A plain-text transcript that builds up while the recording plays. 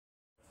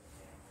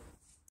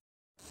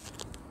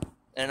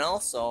And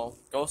also,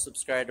 go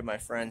subscribe to my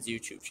friend's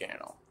YouTube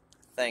channel.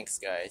 Thanks,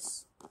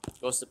 guys.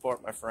 Go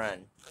support my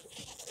friend.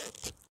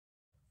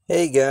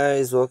 Hey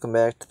guys, welcome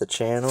back to the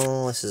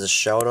channel. This is a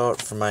shout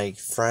out for my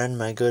friend,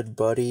 my good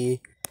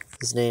buddy.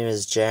 His name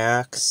is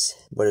Jax,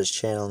 but his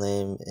channel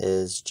name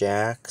is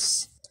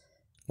Jaxywaxy.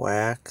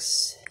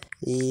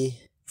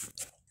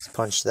 Let's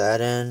punch that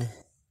in.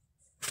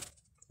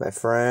 My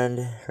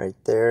friend, right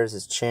there is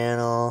his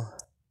channel.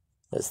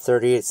 Has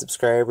 38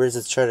 subscribers.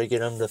 Let's try to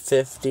get him to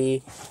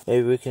 50.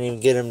 Maybe we can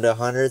even get him to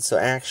 100. So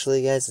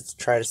actually, guys, let's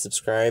try to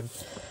subscribe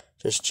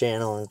to his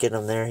channel and get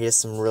him there. He has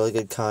some really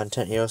good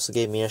content. He also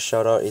gave me a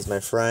shout out. He's my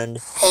friend.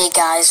 Hey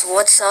guys,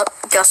 what's up?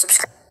 Go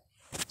subscribe.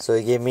 So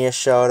he gave me a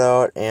shout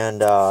out,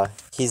 and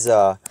he's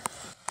Keegan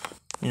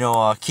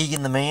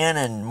the Man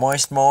and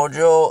Moist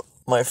Mojo,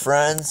 my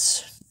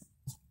friends,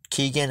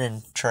 Keegan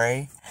and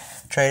Trey,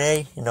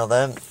 you know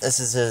them. This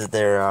is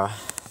their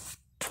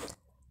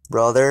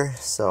brother,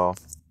 so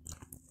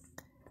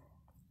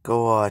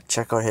go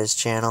check out his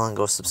channel and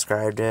go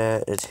subscribe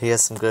to it. He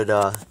has some good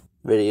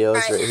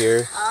videos right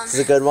here. This is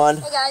a good one.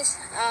 Hey guys,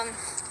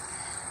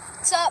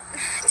 what's up?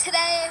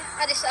 Today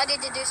I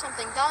decided to do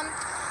something dumb,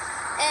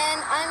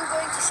 and I'm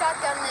going to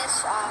shotgun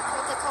this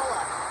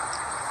Coca-Cola.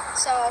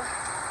 So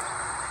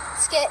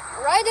let's get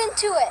right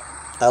into it.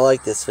 I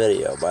like this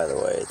video, by the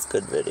way. It's a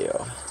good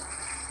video.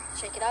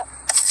 Shake it up.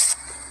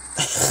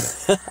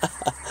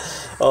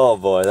 Oh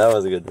boy, that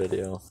was a good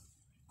video.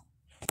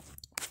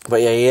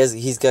 But yeah,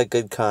 he's got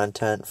good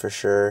content for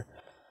sure.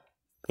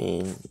 I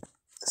mean,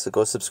 so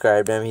go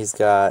subscribe to him. He's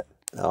got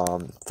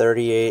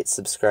 38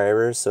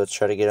 subscribers, so let's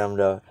try to get him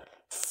to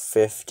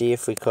 50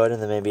 if we could,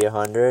 and then maybe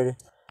 100.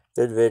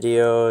 Good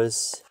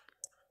videos.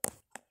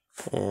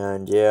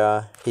 And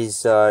yeah,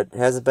 he's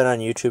hasn't been on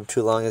YouTube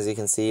too long, as you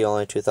can see,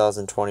 only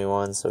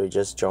 2021, so he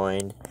just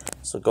joined.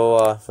 So go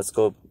let's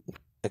go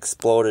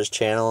explode his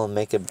channel and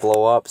make it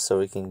blow up so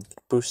we can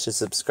boost his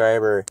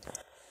subscriber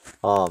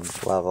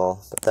level.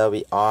 But that would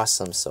be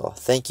awesome. So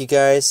thank you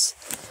guys.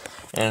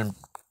 And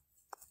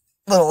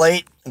a little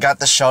late, got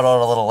the shout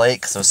out a little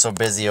late because I was so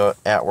busy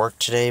at work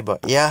today,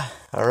 but yeah,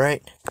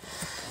 alright.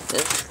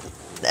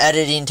 The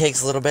editing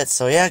takes a little bit,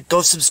 so yeah,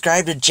 go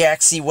subscribe to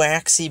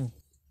Jaxywaxy,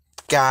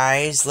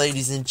 guys,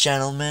 ladies and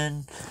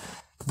gentlemen,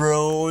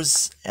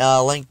 bros.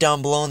 Link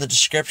down below in the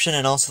description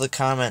and also the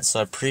comments,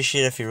 so I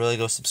appreciate it if you really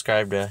go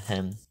subscribe to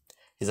him.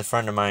 He's a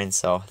friend of mine,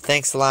 so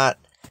thanks a lot.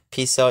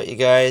 Peace out, you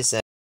guys.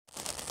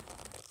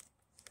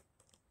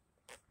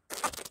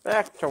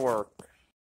 Back to work.